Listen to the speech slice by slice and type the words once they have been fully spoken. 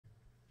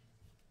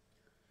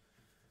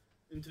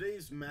In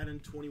today's Madden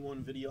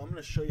 21 video, I'm going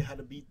to show you how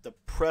to beat the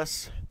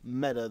press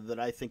meta that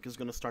I think is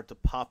going to start to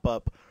pop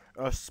up,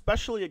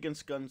 especially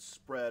against gun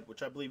spread,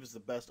 which I believe is the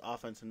best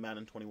offense in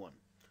Madden 21.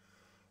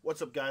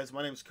 What's up, guys?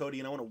 My name is Cody,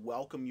 and I want to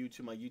welcome you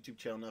to my YouTube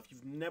channel. Now, if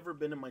you've never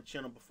been to my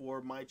channel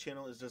before, my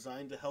channel is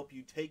designed to help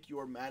you take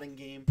your Madden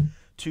game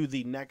to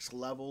the next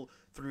level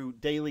through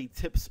daily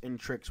tips and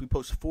tricks. We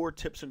post 4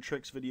 tips and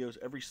tricks videos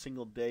every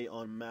single day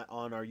on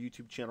our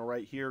YouTube channel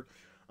right here.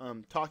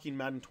 Talking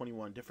Madden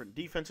 21, different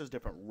defenses,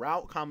 different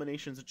route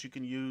combinations that you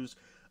can use,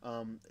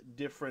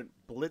 different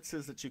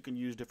blitzes that you can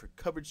use, different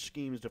coverage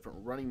schemes, different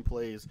running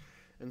plays.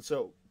 And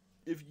so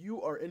if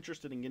you are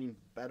interested in getting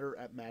better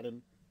at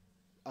Madden,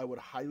 I would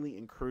highly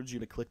encourage you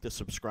to click the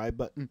subscribe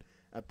button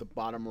at the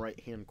bottom right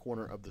hand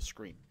corner of the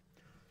screen.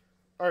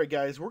 Alright,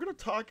 guys, we're going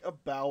to talk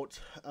about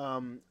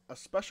a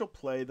special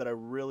play that I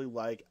really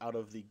like out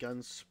of the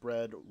gun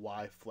spread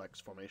Y flex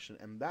formation,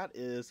 and that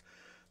is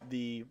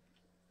the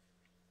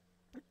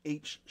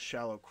H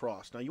shallow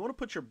cross. Now you want to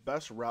put your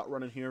best route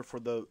run in here for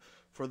the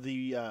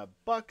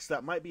Bucks.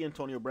 That might be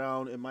Antonio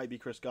Brown, it might be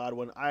Chris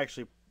Godwin. I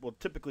actually will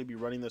typically be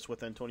running this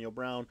with Antonio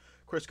Brown.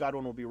 Chris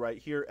Godwin will be right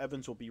here,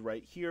 Evans will be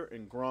right here,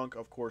 and Gronk,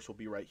 of course, will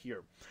be right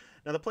here.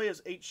 Now the play is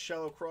H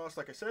shallow cross,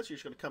 like I said, so you're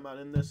just going to come out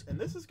in this, and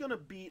this is going to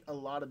beat a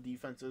lot of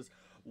defenses.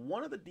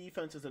 One of the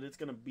defenses that it's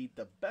going to beat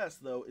the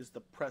best, though, is the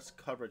press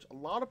coverage. A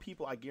lot of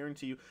people, I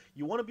guarantee you,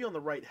 you want to be on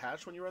the right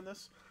hash when you run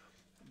this,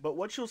 but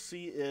what you'll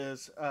see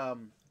is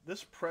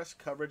this press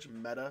coverage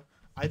meta,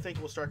 I think,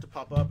 will start to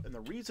pop up, and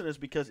the reason is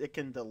because it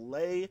can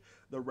delay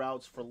the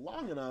routes for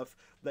long enough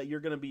that you're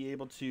going to be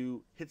able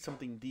to hit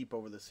something deep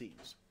over the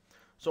seams.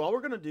 So all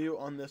we're going to do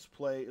on this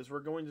play is we're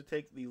going to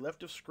take the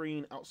left of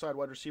screen outside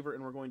wide receiver,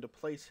 and we're going to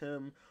place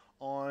him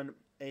on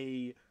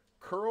a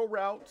curl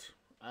route.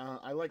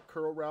 I like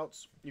curl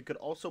routes. You could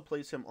also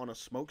place him on a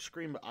smoke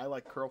screen, but I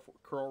like curl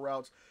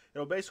routes.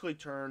 It'll basically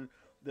turn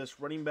this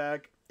running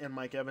back and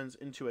Mike Evans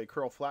into a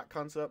curl flat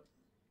concept.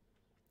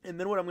 And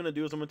then what I'm going to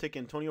do is I'm going to take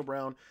Antonio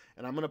Brown,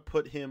 and I'm going to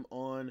put him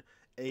on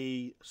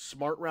a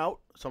smart route.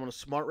 So I'm going to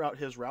smart route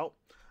his route.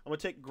 I'm going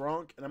to take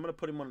Gronk, and I'm going to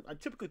put him on, I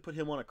typically put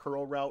him on a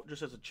curl route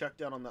just as a check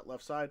down on that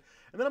left side.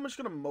 And then I'm just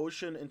going to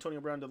motion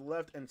Antonio Brown to the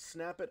left and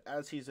snap it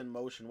as he's in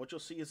motion. What you'll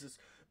see is this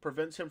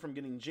prevents him from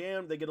getting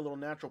jammed. They get a little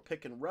natural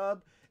pick and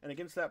rub. And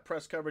against that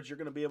press coverage, you're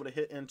going to be able to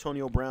hit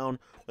Antonio Brown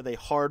with a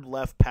hard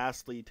left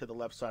pass lead to the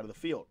left side of the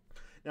field.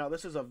 Now,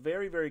 this is a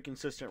very, very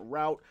consistent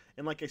route.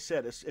 And like I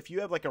said, if you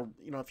have like a,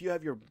 if you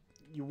have you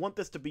want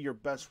this to be your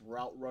best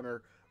route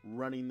runner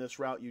running this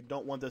route. You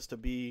don't want this to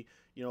be,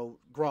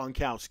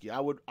 Gronkowski. I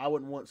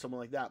wouldn't want someone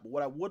like that. But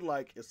what I would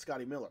like is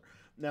Scotty Miller.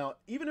 Now,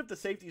 even if the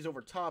safety is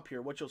over top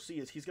here, what you'll see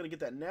is he's going to get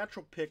that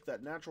natural pick,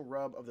 that natural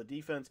rub of the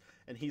defense,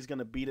 and he's going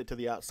to beat it to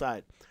the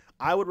outside.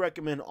 I would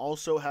recommend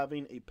also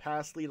having a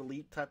pass lead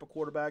elite type of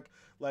quarterback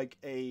like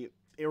a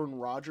Aaron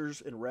Rodgers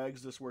in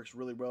regs. This works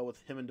really well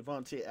with him and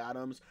Devontae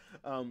Adams.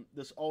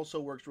 This also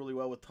works really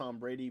well with Tom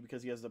Brady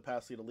because he has the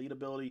pass lead elite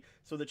ability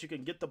so that you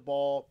can get the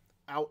ball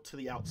out to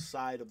the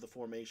outside of the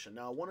formation.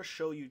 Now, I want to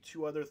show you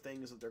 2 other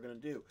things that they're going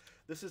to do.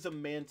 This is a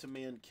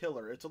man-to-man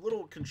killer. It's a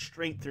little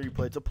constraint theory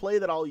play. It's a play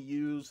that I'll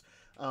use,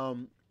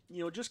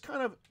 just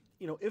kind of,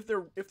 if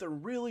they're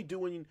really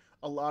doing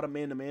a lot of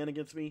man-to-man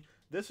against me,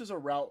 this is a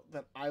route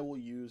that I will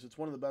use. It's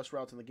one of the best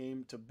routes in the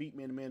game to beat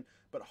man-to-man,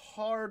 but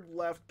hard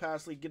left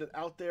pass lead, get it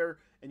out there,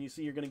 and you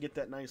see you're going to get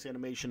that nice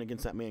animation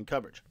against that man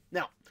coverage.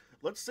 Now,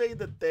 let's say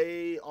that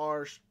they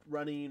are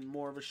running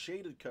more of a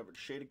shaded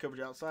coverage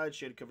outside,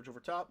 shaded coverage over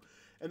top,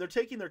 and they're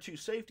taking their 2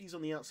 safeties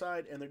on the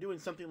outside, and they're doing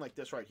something like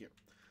this right here.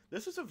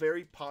 This is a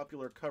very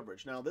popular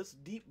coverage. Now, this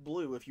deep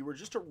blue, if you were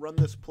just to run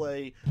this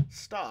play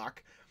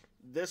stock,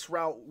 this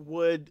route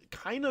would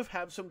kind of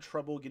have some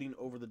trouble getting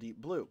over the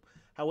deep blue.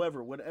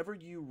 However, whenever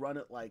you run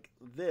it like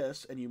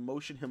this and you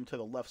motion him to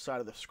the left side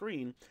of the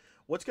screen,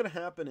 what's going to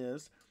happen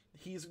is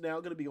he's now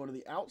going to be going to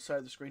the outside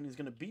of the screen. He's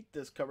going to beat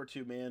this cover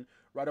 2 man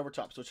right over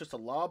top. So it's just a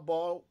lob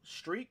ball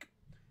streak,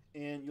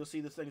 and you'll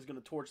see this thing is going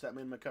to torch that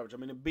man coverage. I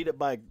mean, it beat it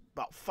by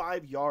about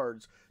 5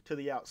 yards to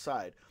the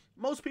outside.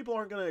 Most people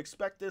aren't going to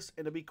expect this,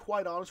 and to be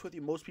quite honest with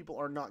you, most people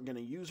are not going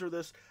to use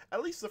this,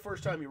 at least the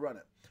first time you run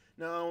it.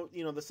 Now,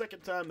 the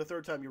second time, the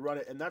third time you run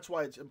it, and that's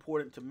why it's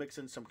important to mix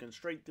in some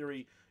constraint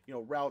theory,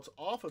 routes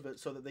off of it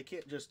so that they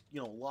can't just,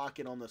 lock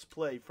in on this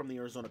play from the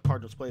Arizona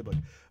Cardinals playbook.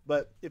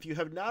 But if you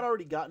have not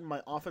already gotten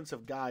my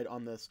offensive guide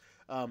on this,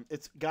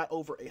 it's got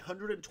over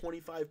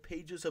 125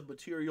 pages of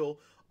material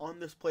on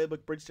this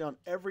playbook, breaks down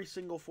every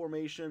single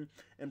formation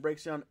and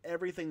breaks down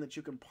everything that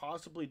you can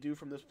possibly do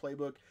from this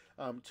playbook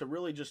to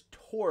really just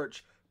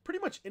torch pretty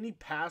much any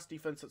pass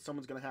defense that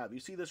someone's going to have. You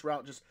see this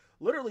route just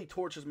literally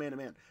torches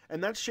man-to-man.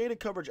 And that's shaded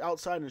coverage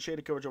outside and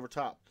shaded coverage over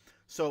top.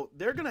 So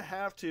they're going to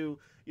have to,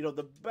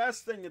 the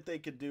best thing that they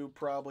could do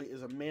probably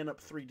is a man-up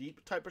 3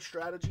 deep type of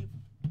strategy.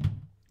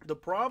 The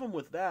problem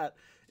with that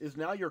is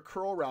now your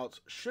curl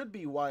routes should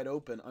be wide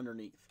open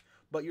underneath.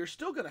 But you're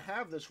still going to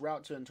have this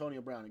route to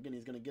Antonio Brown. Again,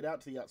 he's going to get out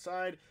to the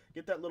outside.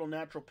 get that little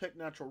natural pick,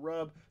 natural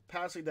rub,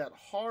 passing that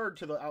hard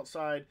to the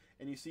outside,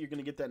 and you see you're going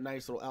to get that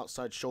nice little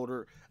outside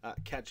shoulder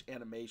catch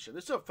animation.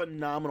 This is a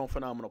phenomenal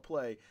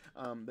play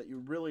that you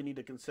really need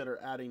to consider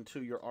adding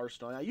to your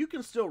arsenal. Now, you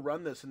can still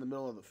run this in the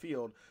middle of the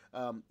field.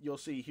 You'll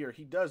see here,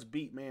 he does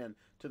beat man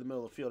to the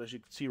middle of the field, as you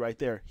can see right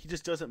there. He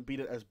just doesn't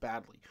beat it as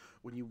badly.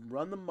 When you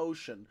run the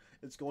motion,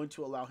 it's going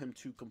to allow him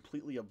to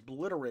completely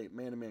obliterate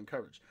man-to-man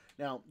coverage.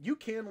 Now, you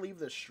can leave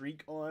the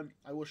streak on.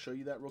 I will show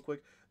you that real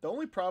quick. The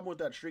only problem with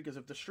that streak is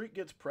if the streak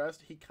gets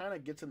pressed, he kind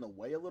of gets in the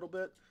way a little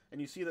bit, and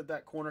you see that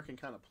that corner can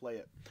kind of play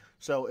it.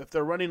 So if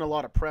they're running a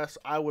lot of press,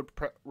 I would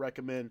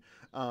recommend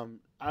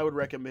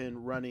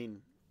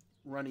running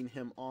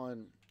him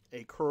on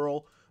a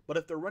curl. But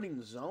if they're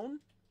running zone,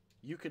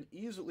 you can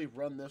easily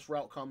run this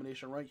route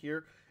combination right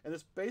here, and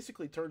this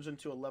basically turns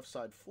into a left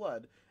side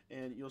flood.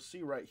 And you'll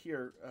see right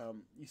here,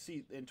 you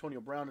see Antonio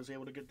Brown is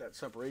able to get that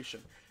separation.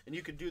 And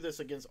you can do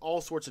this against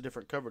all sorts of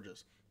different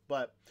coverages.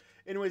 But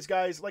anyways,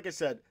 guys, like I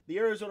said, the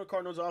Arizona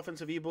Cardinals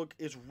offensive ebook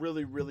is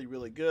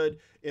really good.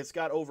 It's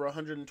got over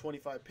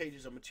 125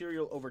 pages of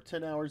material, over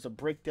 10 hours of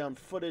breakdown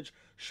footage,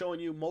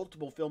 showing you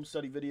multiple film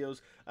study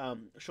videos,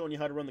 showing you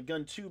how to run the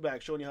gun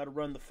 2-back, showing you how to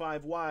run the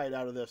 5 wide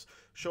out of this,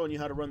 showing you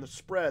how to run the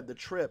spread, the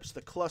trips,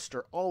 the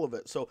cluster, all of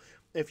it. So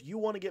if you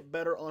want to get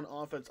better on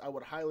offense, I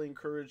would highly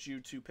encourage you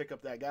to pick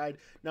up that guide.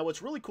 Now,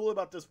 what's really cool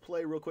about this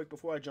play, real quick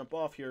before I jump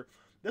off here,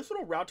 this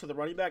little route to the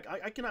running back,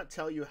 I cannot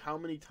tell you how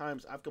many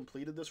times I've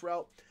completed this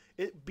route.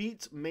 It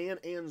beats man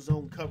and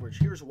zone coverage.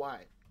 Here's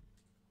why.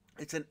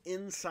 It's an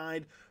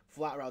inside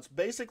flat route. It's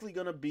basically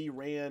going to be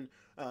ran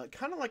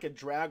kind of like a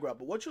drag route.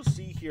 But what you'll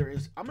see here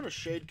is I'm going to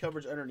shade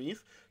coverage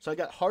underneath. So I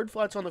got hard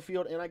flats on the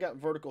field, and I got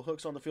vertical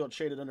hooks on the field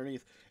shaded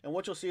underneath. And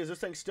what you'll see is this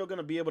thing's still going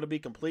to be able to be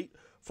complete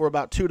for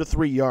about 2 to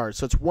 3 yards.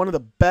 So it's one of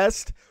the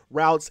best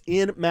routes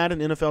in Madden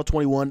NFL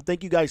 21.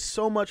 Thank you guys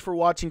so much for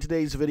watching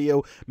today's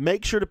video.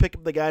 Make sure to pick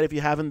up the guide if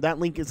you haven't. That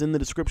link is in the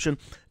description.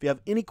 If you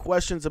have any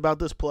questions about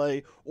this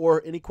play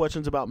or any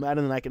questions about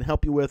Madden that I can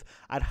help you with,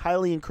 I'd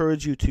highly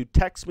encourage you to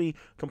text me.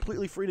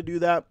 Completely free to do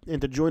that and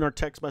to join our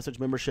text message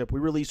membership. We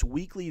release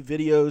weekly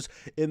videos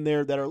in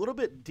there that are a little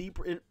bit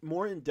deeper,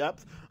 more in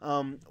depth.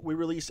 We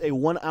released a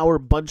 1-hour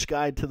bunch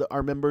guide to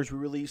our members. We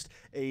released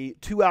a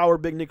 2-hour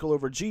big nickel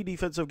over G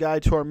defensive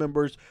guide to our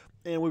members.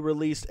 And we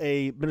released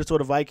a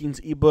Minnesota Vikings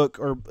ebook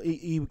or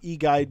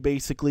e-guide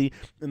basically.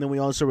 And then we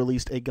also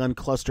released a gun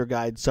cluster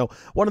guide. So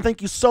I want to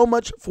thank you so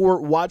much for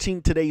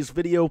watching today's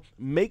video.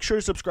 Make sure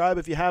to subscribe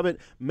if you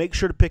haven't. Make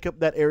sure to pick up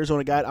that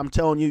Arizona guide. I'm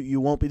telling you,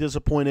 you won't be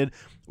disappointed.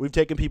 We've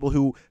taken people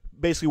who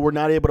basically were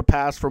not able to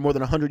pass for more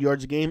than 100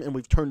 yards a game, and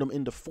we've turned them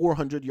into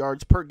 400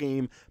 yards per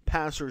game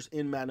passers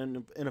in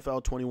Madden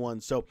NFL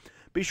 21. So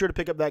be sure to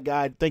pick up that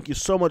guide. Thank you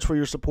so much for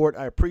your support.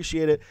 I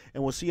appreciate it,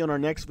 and we'll see you on our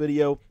next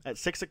video at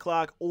 6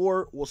 o'clock,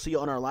 or we'll see you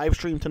on our live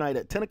stream tonight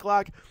at 10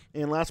 o'clock.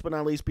 And last but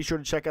not least, be sure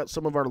to check out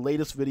some of our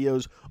latest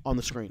videos on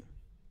the screen.